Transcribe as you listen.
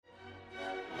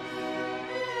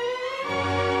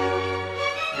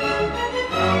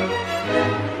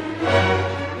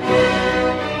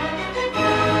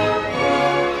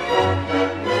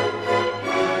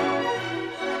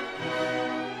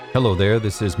Hello there,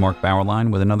 this is Mark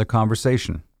Bauerlein with another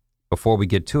conversation. Before we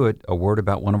get to it, a word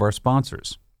about one of our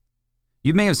sponsors.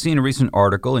 You may have seen a recent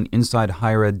article in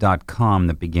InsideHigherEd.com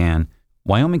that began,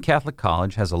 Wyoming Catholic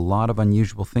College has a lot of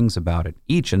unusual things about it,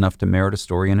 each enough to merit a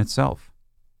story in itself.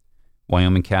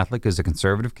 Wyoming Catholic is a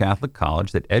conservative Catholic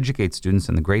college that educates students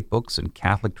in the great books and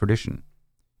Catholic tradition.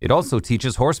 It also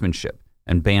teaches horsemanship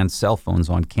and bans cell phones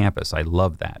on campus. I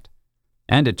love that.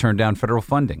 And it turned down federal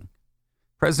funding.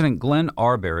 President Glenn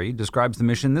Arbery describes the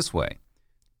mission this way.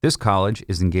 This college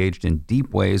is engaged in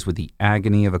deep ways with the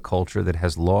agony of a culture that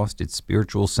has lost its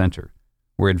spiritual center.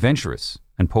 We're adventurous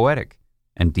and poetic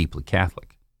and deeply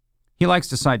Catholic. He likes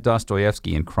to cite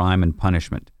Dostoevsky in Crime and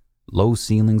Punishment. Low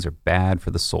ceilings are bad for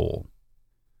the soul.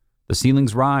 The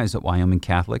ceilings rise at Wyoming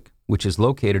Catholic, which is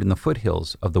located in the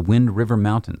foothills of the Wind River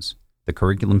Mountains. The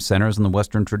curriculum centers on the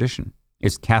Western tradition.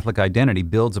 Its Catholic identity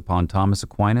builds upon Thomas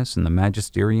Aquinas and the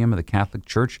magisterium of the Catholic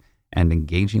Church and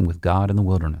engaging with God in the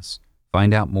wilderness.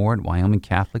 Find out more at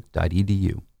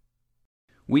wyomingcatholic.edu.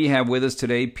 We have with us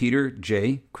today Peter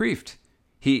J. Kreeft.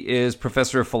 He is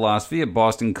professor of philosophy at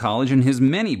Boston College, and his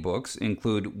many books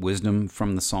include Wisdom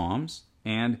from the Psalms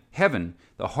and Heaven,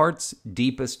 the Heart's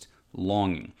Deepest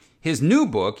Longing. His new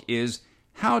book is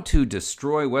How to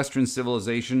Destroy Western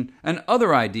Civilization and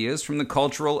Other Ideas from the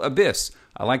Cultural Abyss.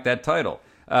 I like that title.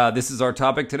 This is our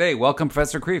topic today. Welcome,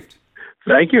 Professor Kreeft.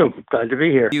 Thank you. Glad to be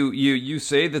here. You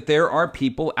say that there are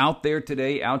people out there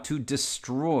today out to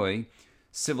destroy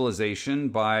civilization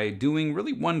by doing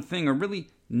really one thing or really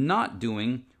not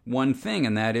doing one thing,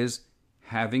 and that is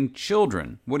having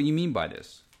children. What do you mean by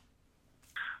this?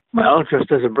 Well,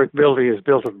 just as a brick building is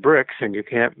built of bricks, and you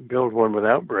can't build one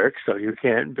without bricks, so you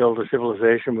can't build a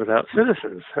civilization without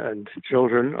citizens, and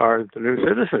children are the new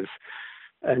citizens.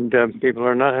 And people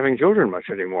are not having children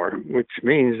much anymore, which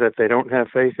means that they don't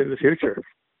have faith in the future.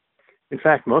 In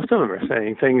fact, most of them are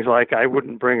saying things like, I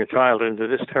wouldn't bring a child into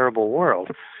this terrible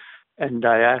world. And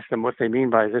I ask them what they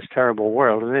mean by this terrible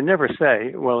world, and they never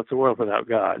say, well, it's a world without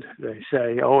God. They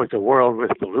say, oh, it's a world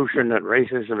with pollution and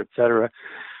racism, etc.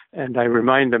 And I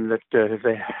remind them that if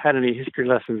they had any history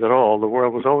lessons at all, the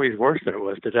world was always worse than it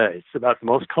was today. It's about the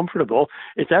most comfortable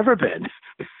it's ever been.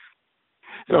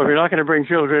 So if you're not going to bring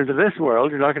children into this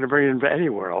world, you're not going to bring them into any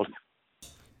world.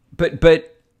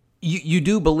 But you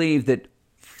do believe that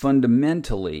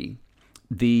fundamentally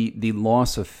the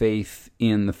loss of faith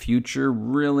in the future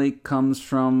really comes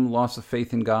from loss of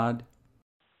faith in God?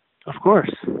 Of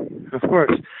course.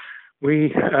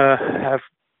 We have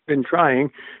been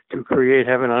trying to create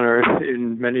heaven on earth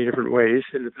in many different ways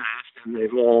in the past, and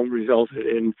they've all resulted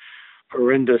in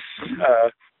horrendous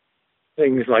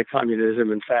things like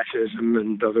communism and fascism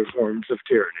and other forms of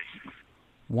tyranny.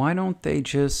 Why don't they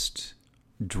just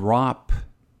drop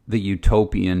the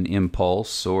utopian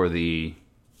impulse or the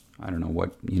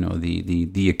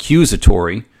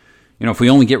accusatory? If we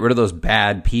only get rid of those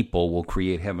bad people, we'll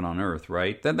create heaven on earth,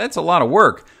 right? That's a lot of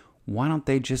work. Why don't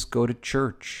they just go to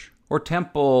church or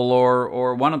temple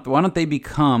or why don't they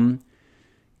become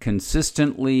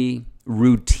consistently,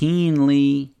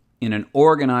 routinely, in an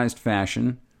organized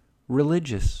fashion,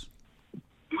 religious?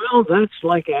 Well, that's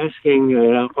like asking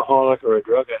an alcoholic or a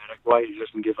drug addict why he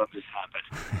doesn't give up his habit.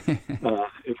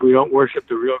 If we don't worship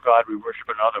the real God, we worship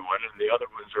another one, and the other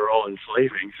ones are all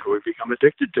enslaving, so we become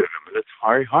addicted to them, and it's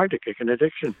very hard to kick an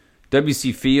addiction.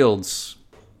 W.C. Fields,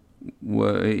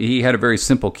 he had a very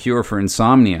simple cure for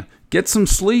insomnia. Get some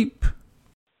sleep.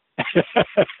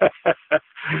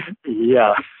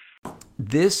 Yeah.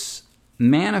 This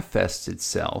manifests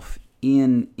itself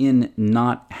in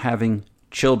not having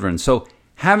children. So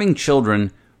having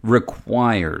children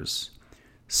requires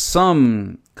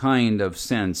some kind of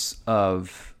sense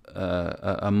of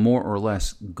a more or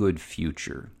less good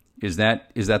future. Is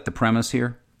that the premise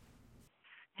here?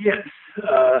 Yes,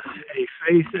 a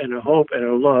faith and a hope and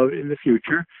a love in the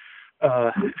future,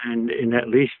 and in at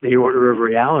least the order of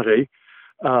reality,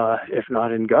 if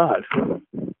not in God.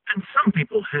 And some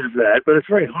people have that, but it's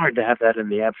very hard to have that in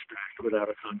the abstract without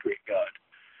a concrete God.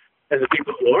 And the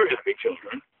people who are having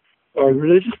children are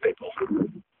religious people,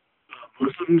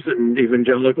 Muslims and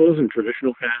evangelicals and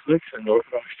traditional Catholics and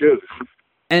Orthodox Jews.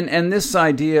 And this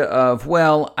idea of,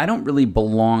 well, I don't really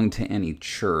belong to any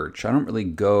church. I don't really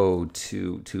go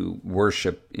to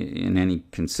worship in any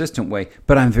consistent way,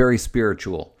 but I'm very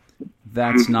spiritual.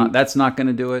 That's not going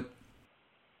to do it.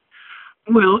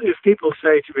 Well, if people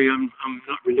say to me, I'm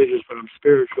not religious, but I'm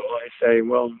spiritual, I say,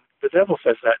 well, the devil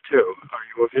says that too. Are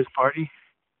you of his party?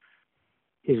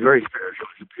 He's very spiritual.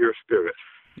 He's a pure spirit.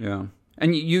 Yeah.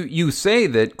 And you say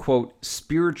that, quote,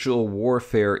 spiritual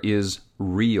warfare is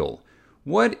real.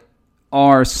 What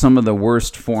are some of the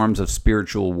worst forms of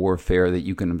spiritual warfare that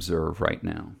you can observe right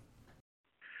now?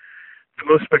 The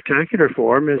most spectacular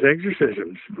form is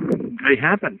exorcisms. They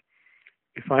happen.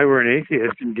 If I were an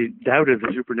atheist and doubted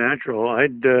the supernatural,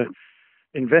 I'd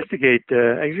investigate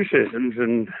exorcisms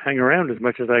and hang around as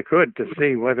much as I could to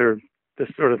see whether this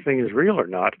sort of thing is real or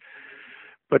not.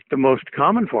 But the most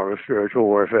common form of spiritual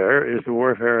warfare is the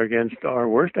warfare against our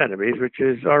worst enemies, which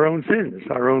is our own sins,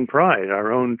 our own pride,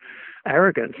 our own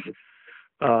arrogance.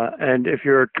 And if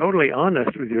you're totally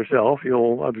honest with yourself,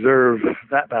 you'll observe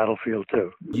that battlefield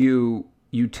too.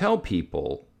 You tell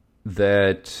people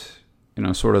that,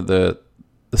 sort of the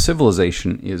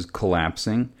civilization is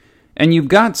collapsing, and you've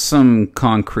got some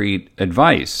concrete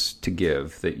advice to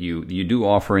give that you do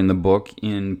offer in the book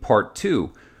in part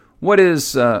 2. What is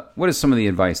some of the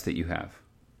advice that you have?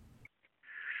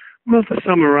 Well, to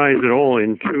summarize it all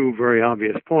in 2 very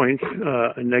obvious points,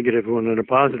 a negative one and a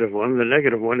positive one. The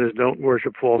negative one is don't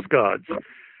worship false gods.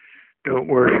 Don't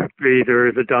worship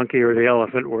either the donkey or the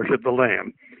elephant, worship the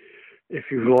lamb. If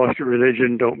you've lost your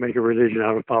religion, don't make a religion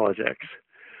out of politics,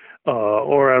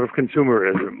 or out of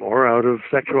consumerism, or out of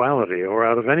sexuality, or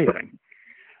out of anything.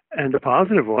 And the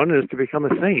positive one is to become a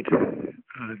saint.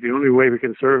 The only way we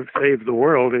can save the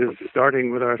world is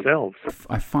starting with ourselves.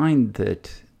 I find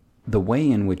that the way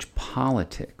in which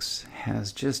politics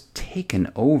has just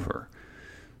taken over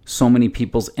so many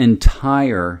people's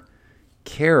entire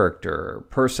character,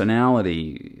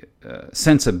 personality,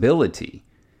 sensibility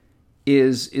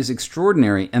is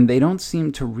extraordinary, and they don't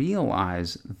seem to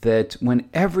realize that when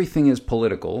everything is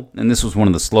political, and this was one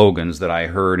of the slogans that I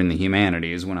heard in the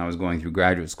humanities when I was going through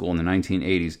graduate school in the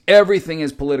 1980s, everything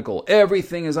is political,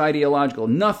 everything is ideological,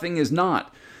 nothing is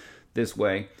not this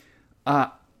way.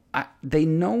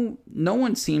 No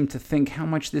one seemed to think how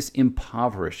much this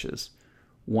impoverishes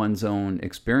one's own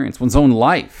experience, one's own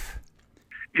life.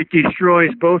 It destroys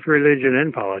both religion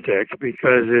and politics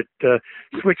because it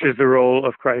switches the role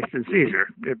of Christ and Caesar.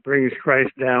 It brings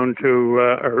Christ down to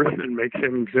earth and makes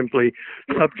him simply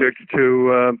subject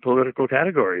to political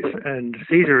categories. And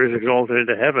Caesar is exalted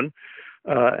into heaven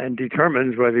and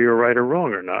determines whether you're right or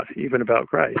wrong or not, even about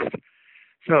Christ.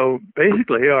 So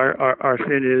basically, our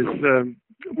sin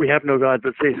is we have no God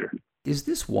but Caesar. Is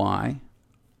this why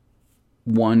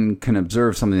one can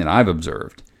observe something that I've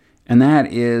observed? And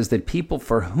that is that people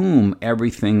for whom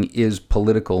everything is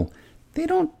political, they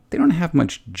don't have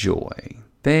much joy.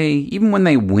 Even when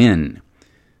they win,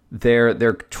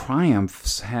 their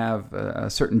triumphs have a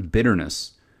certain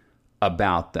bitterness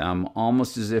about them,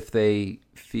 almost as if they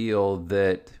feel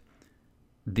that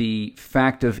the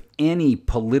fact of any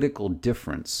political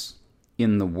difference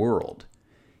in the world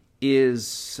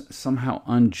is somehow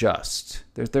unjust.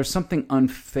 There's something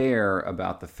unfair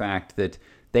about the fact that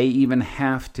they even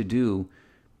have to do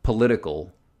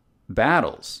political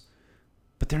battles,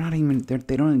 but they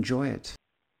don't enjoy it.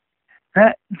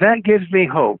 That gives me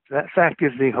hope. That fact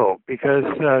gives me hope because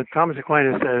Thomas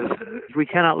Aquinas says we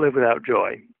cannot live without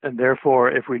joy, and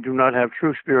therefore, if we do not have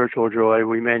true spiritual joy,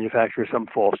 we manufacture some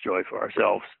false joy for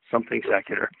ourselves, something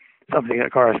secular, something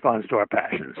that corresponds to our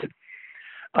passions.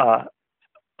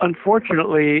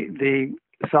 Unfortunately, the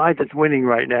side that's winning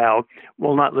right now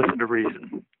will not listen to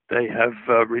reason. They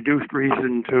have reduced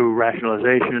reason to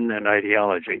rationalization and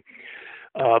ideology.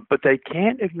 But they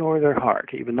can't ignore their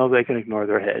heart, even though they can ignore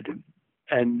their head.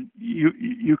 And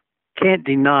you can't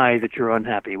deny that you're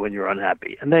unhappy when you're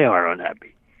unhappy, and they are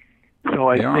unhappy. So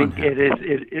I think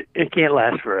it can't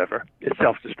last forever. It's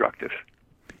self-destructive.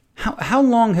 How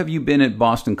long have you been at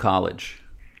Boston College?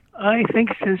 I think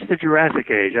since the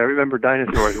Jurassic Age. I remember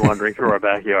dinosaurs wandering through our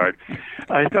backyard.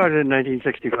 I started in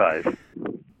 1965.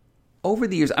 Over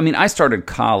the years, I started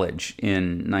college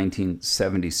in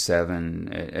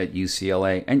 1977 at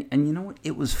UCLA, and you know what?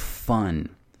 It was fun.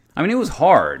 It was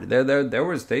hard.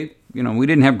 We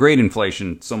didn't have grade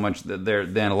inflation so much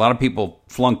then. A lot of people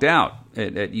flunked out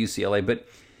at UCLA, but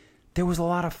there was a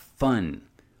lot of fun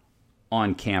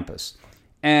on campus.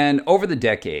 And over the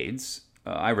decades,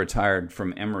 I retired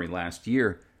from Emory last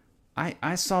year,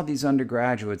 I saw these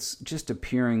undergraduates just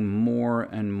appearing more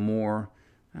and more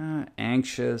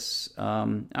anxious.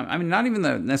 Not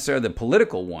even necessarily the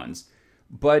political ones,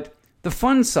 but the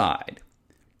fun side,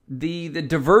 the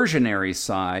diversionary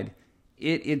side.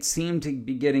 It seemed to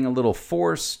be getting a little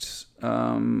forced,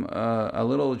 a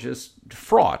little just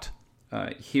fraught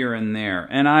here and there.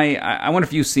 And I wonder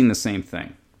if you've seen the same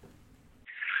thing.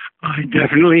 I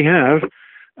definitely have.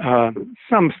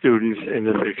 Some students in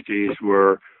the 60s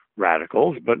were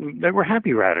radicals, but they were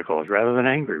happy radicals rather than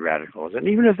angry radicals. And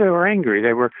even if they were angry,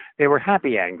 they were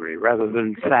happy angry rather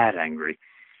than sad angry.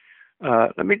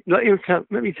 Let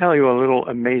me tell you a little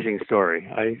amazing story.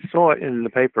 I saw it in the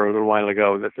paper a little while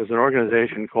ago that there's an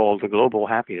organization called the Global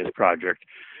Happiness Project.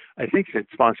 I think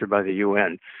it's sponsored by the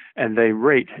UN, and they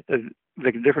rate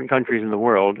the different countries in the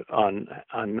world on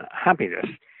happiness.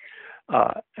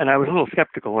 And I was a little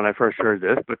skeptical when I first heard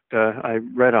this, but I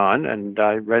read on, and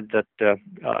I read that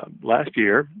last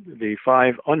year the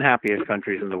 5 unhappiest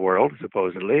countries in the world,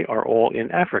 supposedly, are all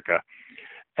in Africa.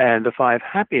 And the 5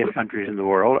 happiest countries in the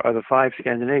world are the 5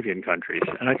 Scandinavian countries.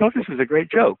 And I thought this was a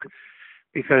great joke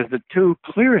because the 2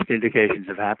 clearest indications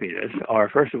of happiness are,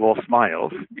 first of all,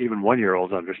 smiles. Even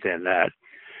 1-year-olds understand that,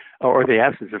 or the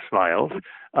absence of smiles.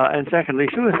 And secondly,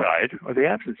 suicide, or the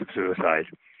absence of suicide.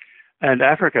 And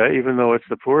Africa, even though it's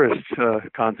the poorest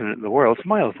continent in the world,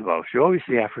 smiles the most. You always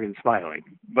see Africans smiling,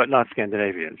 but not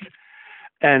Scandinavians.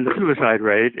 And the suicide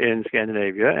rate in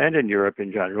Scandinavia and in Europe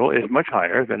in general is much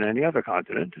higher than any other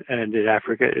continent. And in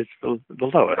Africa, it's the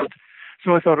lowest.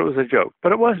 So I thought it was a joke,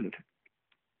 but it wasn't.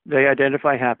 They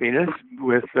identify happiness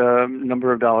with the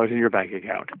number of dollars in your bank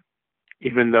account,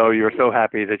 even though you're so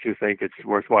happy that you think it's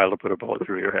worthwhile to put a bullet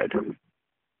through your head.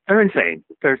 They're insane.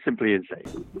 They're simply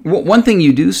insane. Well, one thing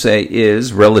you do say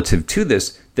is, relative to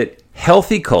this, that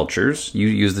healthy cultures, you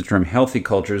use the term healthy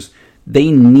cultures,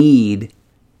 they need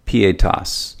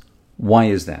pietas. Why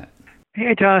is that?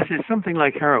 Pietas is something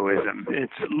like heroism.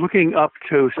 It's looking up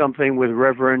to something with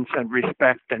reverence and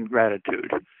respect and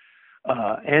gratitude.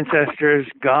 Ancestors,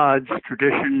 gods,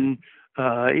 tradition,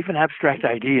 even abstract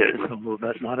ideas, although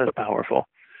that's not as powerful.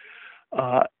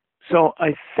 So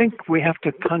I think we have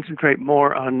to concentrate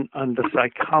more on the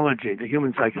psychology, the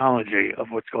human psychology of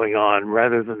what's going on,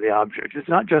 rather than the object. It's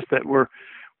not just that we're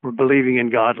believing in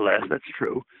God less, that's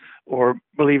true, or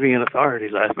believing in authority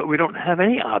less, but we don't have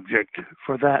any object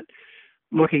for that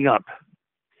looking up.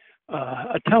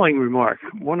 A telling remark,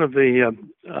 one of the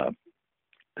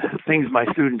things my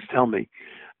students tell me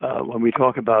when we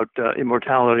talk about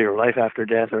immortality or life after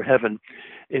death or heaven,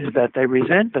 is that they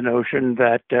resent the notion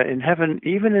that in heaven,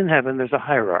 even in heaven, there's a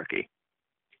hierarchy.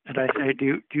 And I say,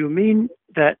 do you mean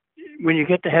that when you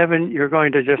get to heaven, you're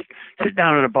going to just sit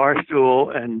down at a bar stool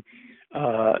and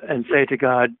say to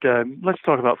God, let's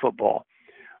talk about football?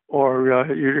 Or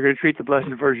you're going to treat the Blessed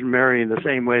Virgin Mary in the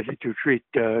same way that you treat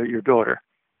your daughter?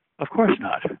 Of course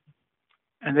not.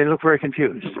 And they look very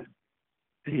confused.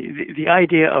 The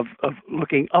idea of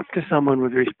looking up to someone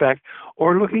with respect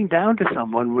or looking down to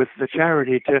someone with the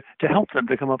charity to help them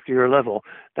to come up to your level,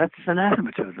 that's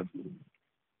anathema to them.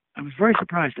 I was very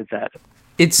surprised at that.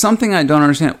 It's something I don't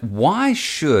understand. Why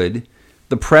should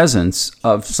the presence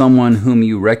of someone whom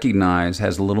you recognize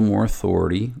has a little more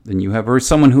authority than you have, or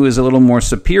someone who is a little more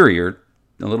superior,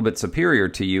 a little bit superior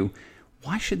to you,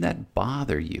 why should that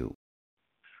bother you?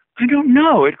 I don't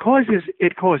know. It causes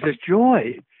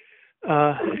joy.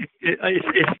 It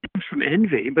stems from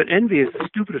envy, but envy is the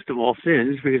stupidest of all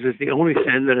sins because it's the only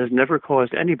sin that has never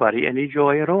caused anybody any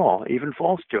joy at all, even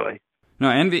false joy. No,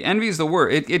 envy is the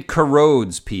word. It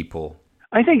corrodes people.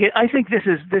 I think this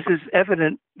is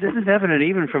evident. This is evident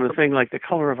even from a thing like the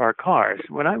color of our cars.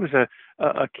 When I was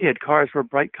a kid, cars were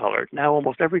bright colored. Now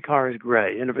almost every car is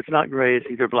gray, and if it's not gray, it's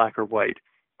either black or white.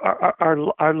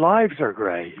 Our lives are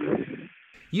gray.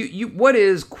 What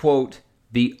is, quote,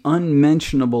 the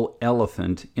unmentionable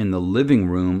elephant in the living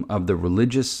room of the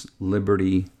religious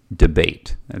liberty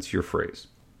debate? That's your phrase.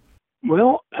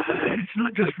 Well, it's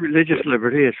not just religious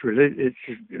liberty, it's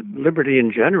liberty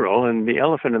in general, and the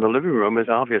elephant in the living room is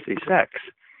obviously sex.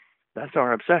 That's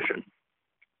our obsession.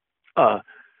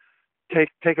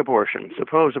 Take abortion.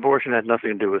 Suppose abortion had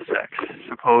nothing to do with sex.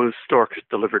 Suppose storks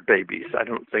delivered babies. I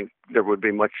don't think there would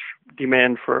be much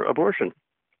demand for abortion.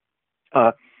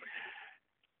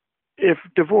 If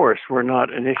divorce were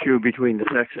not an issue between the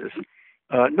sexes,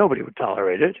 nobody would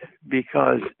tolerate it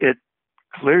because it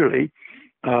clearly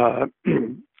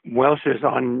welches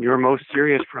on your most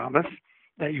serious promise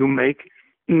that you make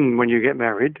when you get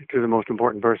married to the most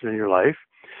important person in your life.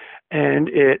 And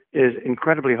it is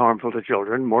incredibly harmful to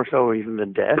children, more so even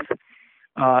than death.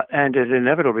 And it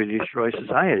inevitably destroys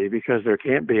society because there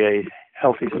can't be a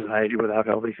healthy society without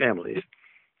healthy families.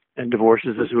 And divorce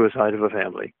is the suicide of a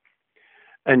family.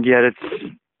 And yet it's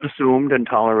assumed and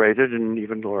tolerated and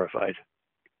even glorified.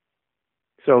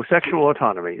 So sexual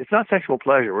autonomy. It's not sexual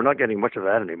pleasure. We're not getting much of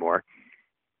that anymore.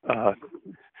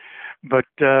 But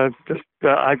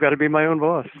I've got to be my own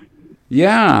boss.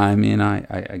 Yeah, I mean,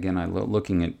 I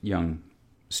looking at young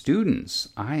students,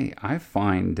 I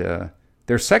find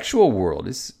their sexual world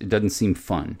it doesn't seem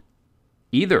fun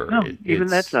either. No, even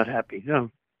that's not happy. No.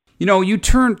 You know, you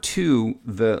turn to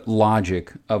the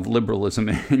logic of liberalism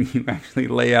and you actually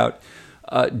lay out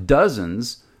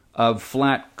dozens of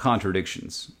flat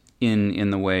contradictions in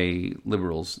the way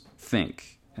liberals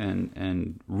think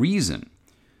and reason.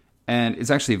 And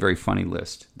it's actually a very funny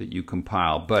list that you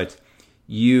compile. But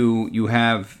you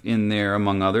have in there,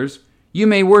 among others, you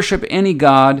may worship any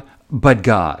god but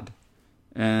God.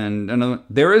 And another,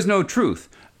 there is no truth,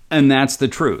 and that's the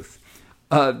truth.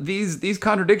 These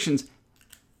contradictions,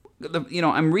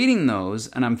 I'm reading those,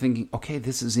 and I'm thinking, okay,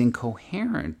 this is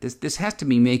incoherent. This has to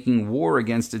be making war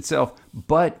against itself.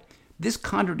 But this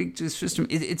contradictory system,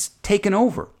 it's taken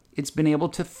over. It's been able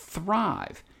to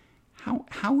thrive.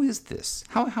 How is this?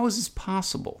 How is this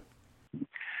possible?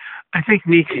 I think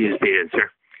Nietzsche is the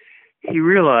answer. He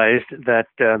realized that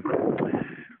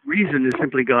reason is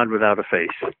simply God without a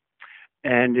face.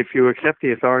 And if you accept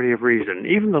the authority of reason,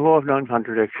 even the law of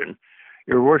non-contradiction,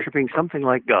 you're worshiping something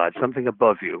like God, something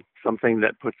above you, something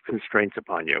that puts constraints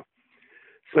upon you.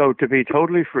 So to be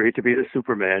totally free, to be the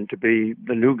Superman, to be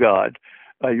the new God,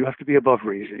 you have to be above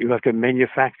reason. You have to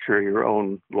manufacture your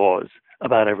own laws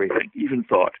about everything, even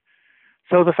thought.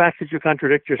 So the fact that you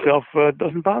contradict yourself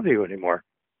doesn't bother you anymore.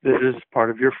 This is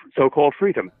part of your so-called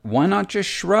freedom. Why not just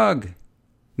shrug?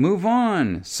 Move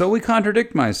on. So we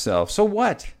contradict myself. So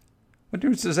what? What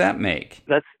difference does that make?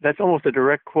 That's almost a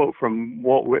direct quote from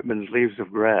Walt Whitman's Leaves of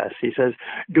Grass. He says,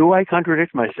 "Do I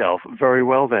contradict myself? Very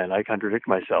well then, I contradict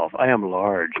myself. I am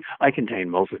large. I contain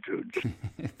multitudes."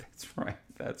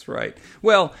 That's right.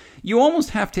 Well, you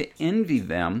almost have to envy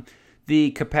them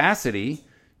the capacity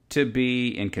to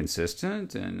be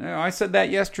inconsistent. And I said that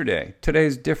yesterday.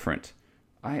 Today's different.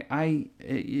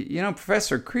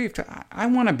 Professor Kreeft, I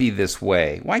want to be this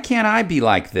way. Why can't I be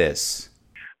like this?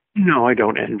 No, I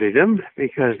don't envy them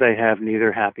because they have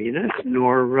neither happiness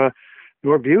nor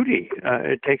beauty.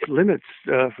 It takes limits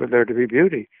for there to be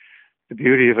beauty. The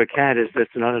beauty of a cat is that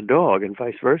it's not a dog, and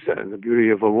vice versa. And the beauty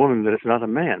of a woman that it's not a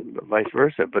man, but vice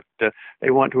versa. But they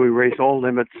want to erase all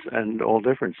limits and all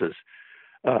differences,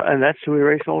 and that's to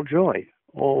erase all joy,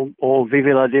 all vive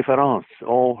la différence,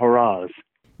 all hurrahs.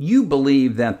 You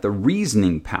believe that the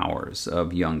reasoning powers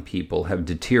of young people have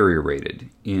deteriorated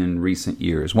in recent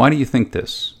years. Why do you think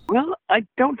this? Well, I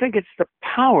don't think it's the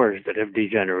powers that have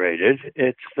degenerated.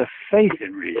 It's the faith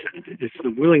in reason. It's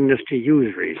the willingness to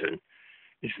use reason.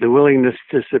 It's the willingness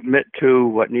to submit to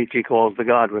what Nietzsche calls the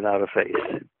God without a face,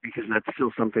 because that's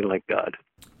still something like God.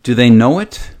 Do they know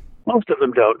it? Most of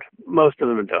them don't. No.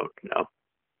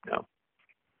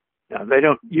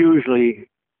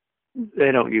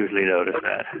 They don't usually notice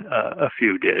that. A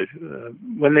few did.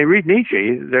 When they read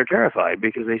Nietzsche, they're terrified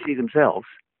because they see themselves.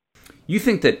 You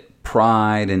think that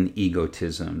pride and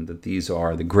egotism, that these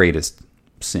are the greatest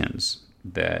sins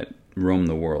that roam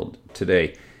the world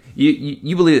today.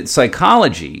 You believe that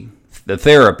psychology, the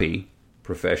therapy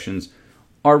professions,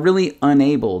 are really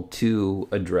unable to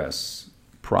address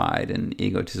pride and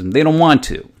egotism. They don't want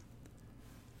to.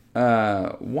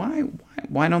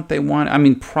 Why don't they want? I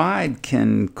mean, pride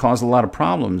can cause a lot of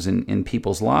problems in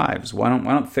people's lives. Why don't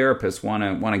therapists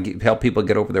want to help people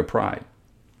get over their pride?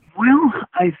 Well,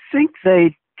 I think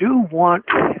they do want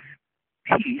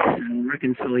peace and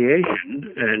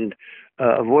reconciliation and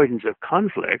avoidance of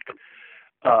conflict,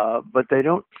 but they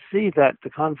don't see that the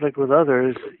conflict with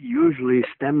others usually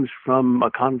stems from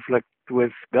a conflict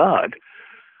with God.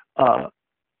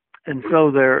 And so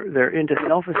they're into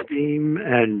self-esteem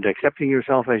and accepting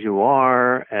yourself as you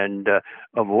are and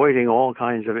avoiding all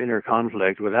kinds of inner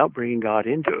conflict without bringing God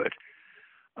into it.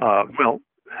 Well,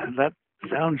 that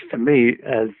sounds to me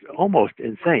as almost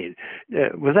insane.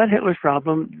 Was that Hitler's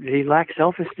problem? Did he lack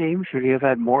self-esteem? Should he have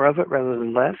had more of it rather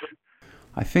than less?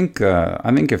 I think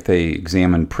if they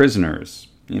examine prisoners,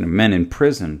 men in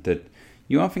prison, that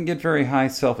you often get very high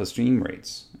self-esteem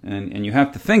rates, and you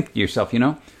have to think to yourself,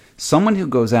 someone who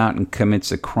goes out and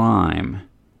commits a crime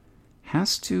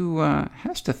has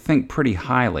to think pretty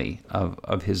highly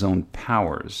of his own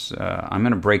powers. I'm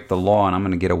going to break the law and I'm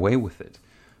going to get away with it.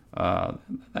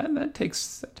 That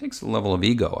takes a level of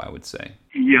ego, I would say.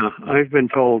 Yeah, I've been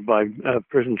told by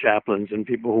prison chaplains and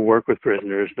people who work with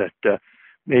prisoners that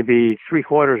maybe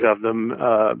 3/4 of them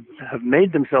have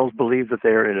made themselves believe that they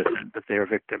are innocent, that they are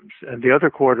victims, and the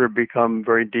other quarter become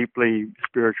very deeply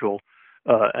spiritual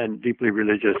and deeply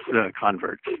religious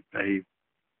converts.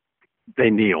 They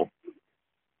kneel.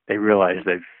 They realize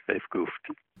they've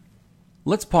goofed.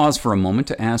 Let's pause for a moment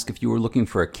to ask if you were looking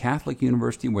for a Catholic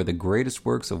university where the greatest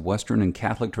works of Western and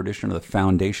Catholic tradition are the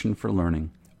foundation for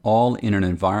learning, all in an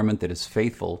environment that is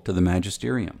faithful to the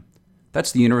magisterium.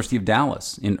 That's the University of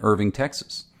Dallas in Irving,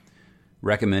 Texas.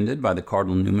 Recommended by the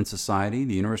Cardinal Newman Society,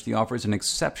 the university offers an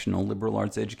exceptional liberal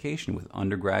arts education with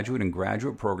undergraduate and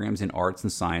graduate programs in arts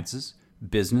and sciences,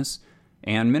 business,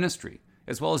 and ministry.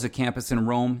 as well as a campus in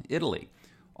Rome, Italy,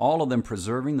 all of them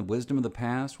preserving the wisdom of the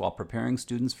past while preparing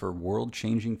students for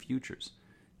world-changing futures.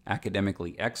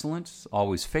 Academically excellent,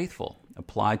 always faithful.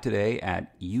 Apply today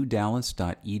at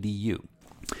udallas.edu.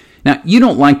 Now, you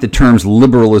don't like the terms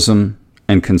liberalism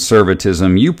and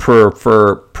conservatism. You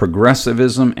prefer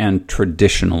progressivism and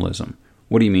traditionalism.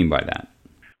 What do you mean by that?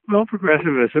 Well,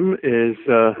 progressivism is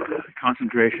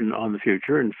concentration on the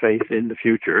future and faith in the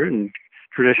future, and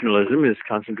traditionalism is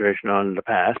concentration on the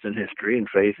past and history and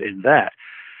faith in that.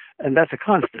 And that's a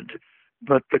constant.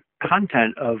 But the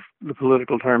content of the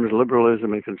political terms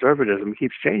liberalism and conservatism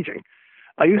keeps changing.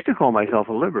 I used to call myself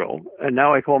a liberal, and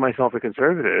now I call myself a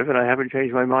conservative, and I haven't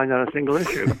changed my mind on a single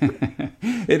issue.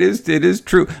 It is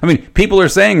true. I mean, people are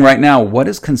saying right now, what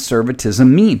does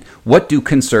conservatism mean? What do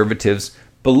conservatives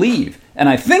believe? And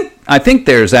I think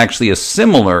there's actually a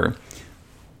similar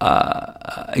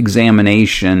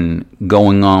examination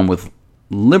going on with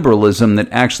liberalism that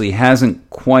actually hasn't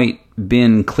quite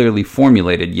been clearly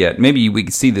formulated yet. Maybe we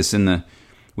could see this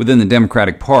within the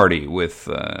Democratic Party with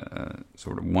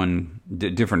sort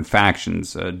of different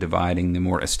factions dividing the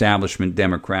more establishment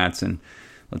Democrats and,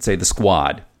 let's say, the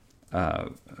squad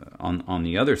on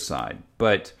the other side.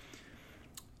 But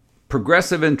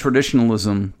progressive and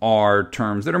traditionalism are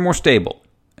terms that are more stable,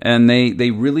 and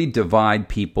they really divide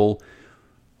people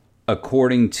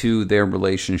according to their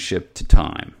relationship to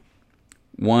time.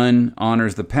 One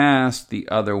honors the past, the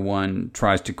other one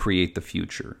tries to create the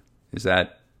future.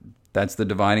 That's the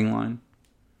dividing line?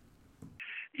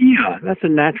 Yeah, that's a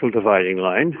natural dividing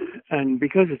line. And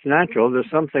because it's natural, there's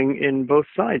something in both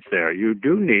sides there. You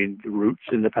do need roots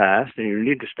in the past, and you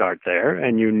need to start there,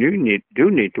 and you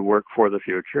do need to work for the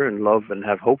future and love and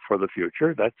have hope for the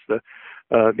future. That's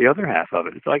the other half of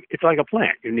it. It's like a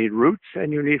plant. You need roots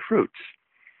and you need fruits.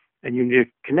 And you need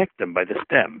to connect them by the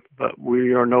stem, but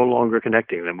we are no longer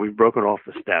connecting them. We've broken off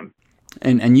the stem.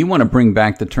 And you want to bring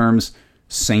back the terms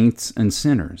saints and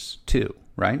sinners, too,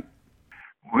 right?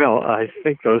 Well, I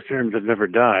think those terms have never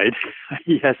died.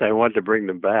 Yes, I want to bring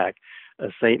them back. A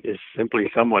saint is simply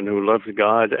someone who loves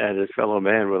God and his fellow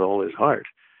man with all his heart.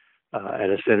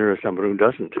 And a sinner is someone who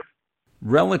doesn't.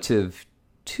 Relative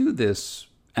to this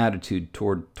attitude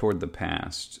toward the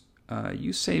past,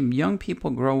 you say young people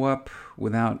grow up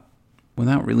without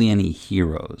really any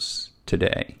heroes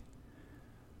today.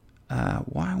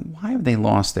 Why have they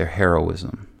lost their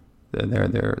heroism?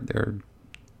 Their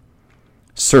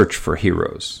search for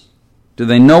heroes. Do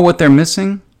they know what they're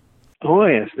missing? Oh,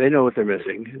 yes, they know what they're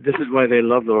missing. This is why they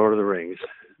love The Lord of the Rings.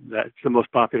 That's the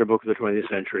most popular book of the 20th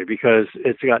century because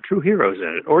it's got true heroes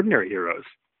in it, ordinary heroes.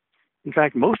 In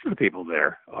fact, most of the people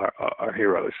there are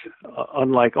heroes,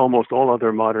 unlike almost all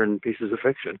other modern pieces of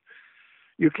fiction.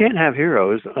 You can't have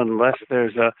heroes unless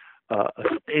there's a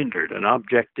standard, an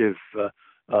objective,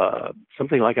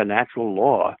 something like a natural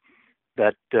law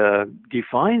that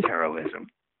defines heroism.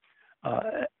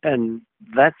 And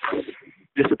that's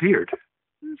disappeared.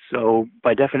 So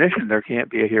by definition, there can't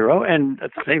be a hero. And for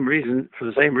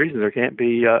the same reason, there can't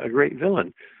be a great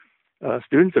villain.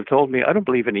 Students have told me, I don't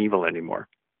believe in evil anymore.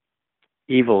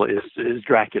 Evil is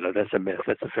Dracula. That's a myth.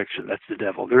 That's a fiction. That's the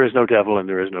devil. There is no devil and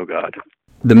there is no God.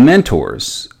 The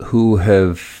mentors who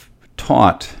have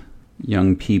taught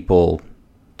young people,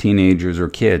 teenagers or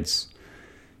kids,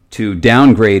 to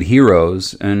downgrade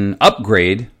heroes and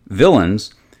upgrade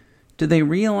villains, do they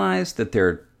realize that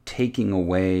they're taking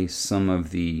away some of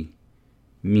the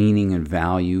meaning and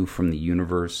value from the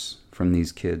universe from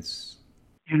these kids?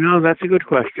 You know, that's a good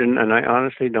question, and I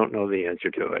honestly don't know the answer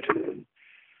to it.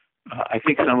 I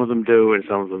think some of them do, and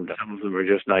some of them don't. Some of them are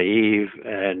just naive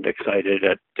and excited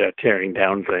at tearing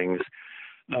down things.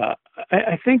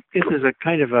 I think this is a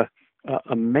kind of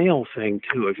a male thing,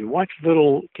 too. If you watch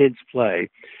little kids play,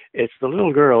 it's the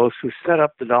little girls who set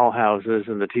up the doll houses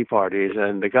and the tea parties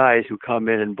and the guys who come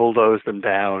in and bulldoze them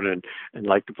down and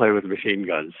like to play with machine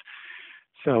guns.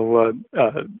 So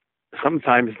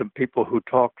sometimes the people who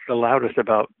talk the loudest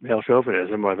about male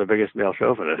chauvinism are the biggest male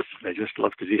chauvinists. They just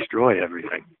love to destroy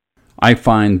everything. I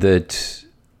find that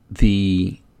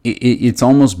it's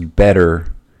almost better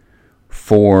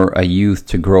for a youth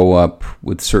to grow up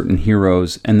with certain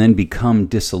heroes and then become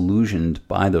disillusioned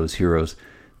by those heroes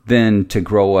than to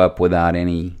grow up without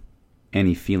any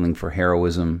feeling for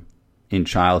heroism in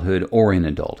childhood or in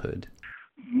adulthood.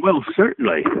 Well,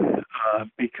 certainly,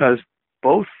 because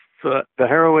both the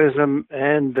heroism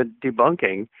and the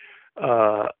debunking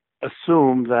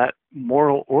assume that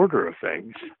moral order of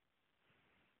things.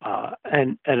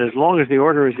 And as long as the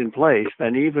order is in place,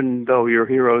 then even though your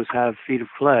heroes have feet of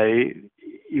clay,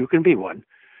 you can be one,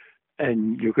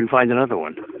 and you can find another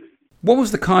one. What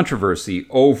was the controversy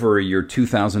over your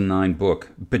 2009 book,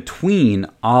 Between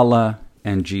Allah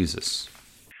and Jesus?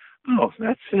 Oh,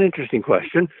 that's an interesting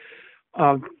question.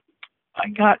 I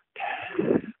got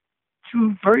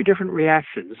two very different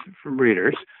reactions from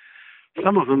readers.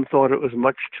 Some of them thought it was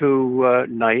much too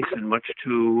nice and much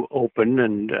too open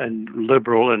and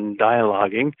liberal and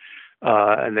dialoguing,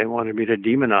 and they wanted me to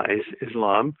demonize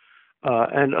Islam.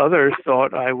 And others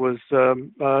thought I was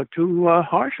too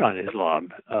harsh on Islam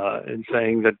in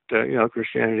saying that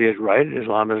Christianity is right and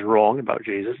Islam is wrong about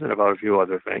Jesus and about a few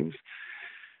other things.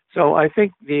 So I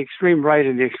think the extreme right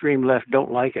and the extreme left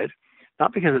don't like it,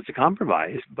 not because it's a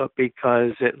compromise, but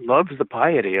because it loves the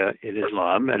piety in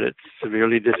Islam and it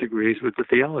severely disagrees with the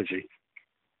theology.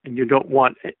 And you don't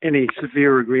want any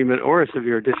severe agreement or a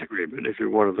severe disagreement if you're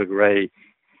one of the gray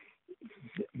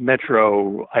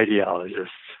metro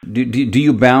ideologists. Do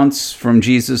you bounce from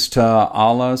Jesus to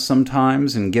Allah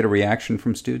sometimes and get a reaction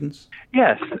from students?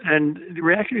 Yes, and the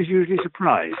reaction is usually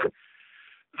surprise.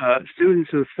 Students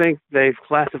who think they've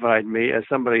classified me as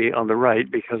somebody on the right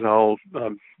because I'll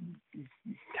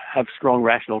have strong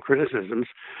rational criticisms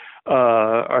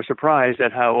are surprised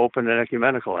at how open and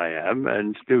ecumenical I am,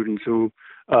 and students who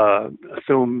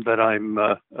assume that I'm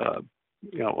a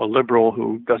liberal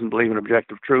who doesn't believe in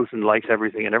objective truth and likes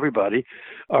everything and everybody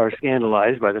are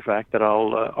scandalized by the fact that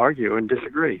I'll argue and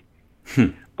disagree.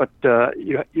 But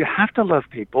you have to love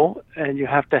people, and you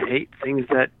have to hate things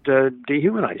that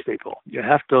dehumanize people. You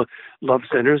have to love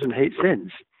sinners and hate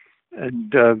sins.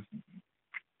 And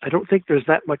I don't think there's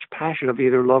that much passion of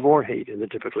either love or hate in the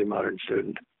typically modern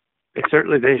student. They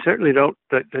certainly don't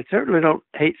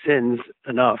hate sins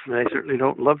enough, and they certainly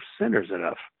don't love sinners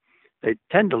enough. They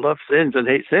tend to love sins and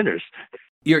hate sinners.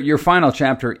 Your final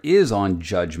chapter is on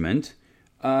judgment,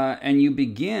 and you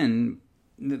begin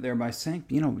there by saying,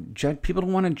 people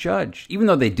don't want to judge. Even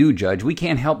though they do judge, we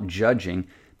can't help judging.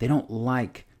 They don't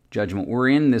like judgment. We're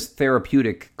in this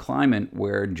therapeutic climate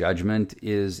where judgment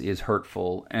is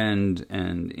hurtful and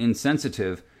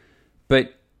insensitive,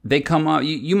 but they come off.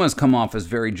 You must come off as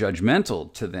very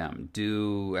judgmental to them.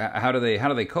 How do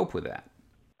they cope with that?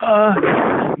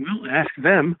 Well, ask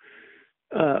them.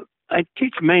 I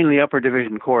teach mainly upper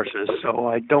division courses, so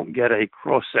I don't get a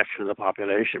cross-section of the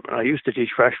population. When I used to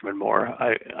teach freshmen more,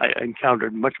 I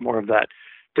encountered much more of that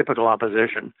typical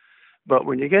opposition. But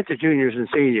when you get to juniors and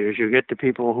seniors, you get to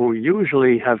people who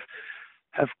usually have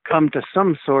come to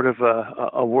some sort of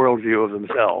a worldview of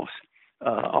themselves.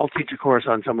 I'll teach a course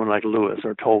on someone like Lewis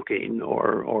or Tolkien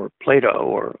or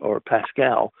Plato or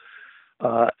Pascal.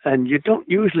 And you don't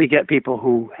usually get people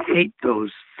who hate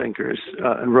those thinkers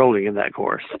enrolling in that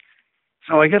course.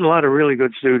 So I get a lot of really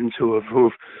good students who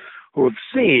have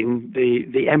seen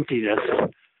the emptiness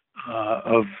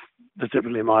of the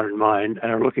typically modern mind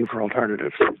and are looking for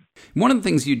alternatives. One of the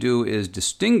things you do is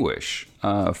distinguish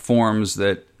forms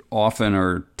that often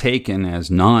are taken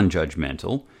as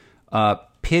non-judgmental,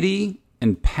 pity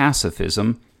and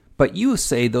pacifism, but you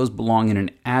say those belong in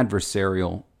an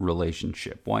adversarial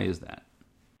relationship. Why is that?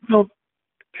 Well,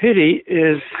 pity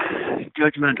is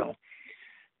judgmental.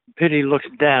 Pity looks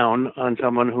down on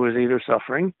someone who is either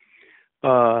suffering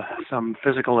some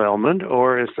physical ailment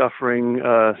or is suffering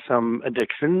some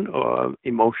addiction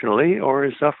emotionally or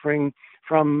is suffering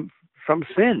from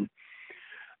sin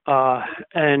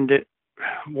and it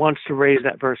wants to raise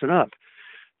that person up.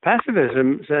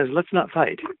 Pacifism says, let's not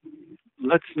fight.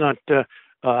 Let's not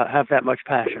have that much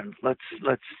passion. Let's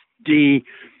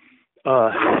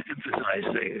emphasize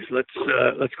things.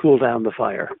 Let's cool down the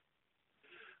fire.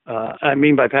 I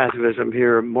mean by pacifism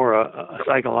here more a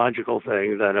psychological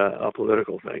thing than a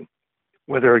political thing.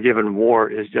 Whether a given war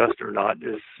is just or not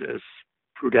is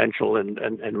prudential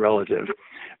and relative.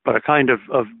 But a kind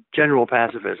of general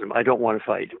pacifism. I don't want to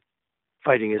fight.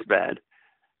 Fighting is bad.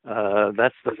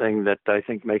 That's the thing that I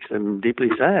think makes them deeply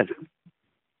sad.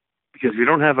 Because if you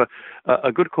don't have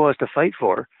a good cause to fight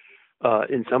for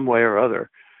in some way or other,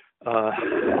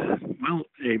 a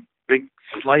big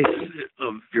slice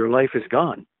of your life is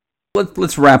gone.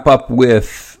 Let's wrap up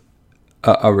with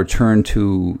a return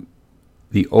to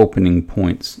the opening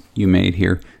points you made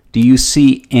here. Do you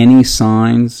see any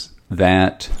signs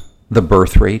that the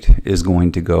birth rate is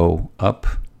going to go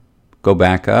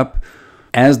back up?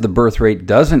 As the birth rate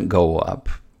doesn't go up,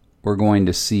 we're going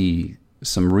to see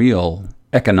some real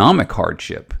economic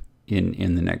hardship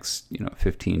in the next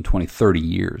 15, 20, 30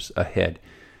 years ahead.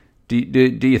 Do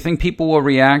you think people will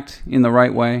react in the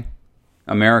right way?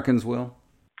 Americans will?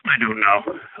 I don't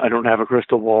know. I don't have a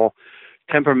crystal ball.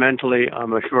 Temperamentally,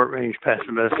 I'm a short-range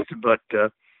pessimist, but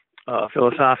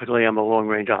philosophically, I'm a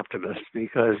long-range optimist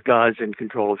because God's in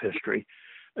control of history.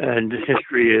 And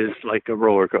history is like a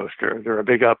roller coaster. There are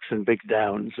big ups and big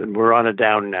downs, and we're on a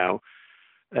down now.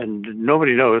 And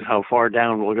nobody knows how far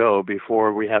down we'll go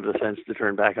before we have the sense to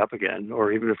turn back up again,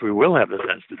 or even if we will have the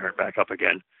sense to turn back up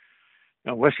again.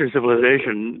 Now, Western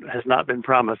civilization has not been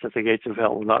promised that the gates of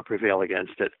hell will not prevail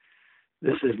against it.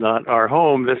 This is not our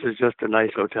home. This is just a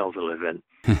nice hotel to live in.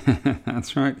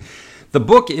 That's right. The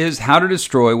book is How to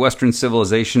Destroy Western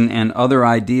Civilization and Other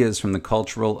Ideas from the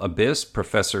Cultural Abyss.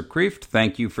 Professor Kreeft,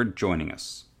 thank you for joining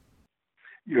us.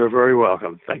 You're very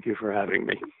welcome. Thank you for having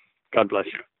me. God bless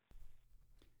you.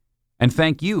 And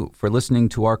thank you for listening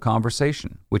to our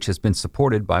conversation, which has been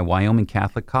supported by Wyoming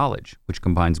Catholic College, which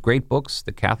combines great books,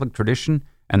 the Catholic tradition,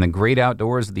 and the great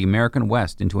outdoors of the American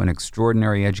West into an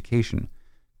extraordinary education.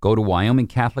 Go to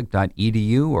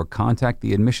wyomingcatholic.edu or contact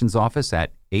the admissions office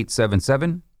at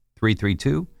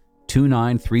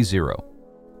 877-332-2930.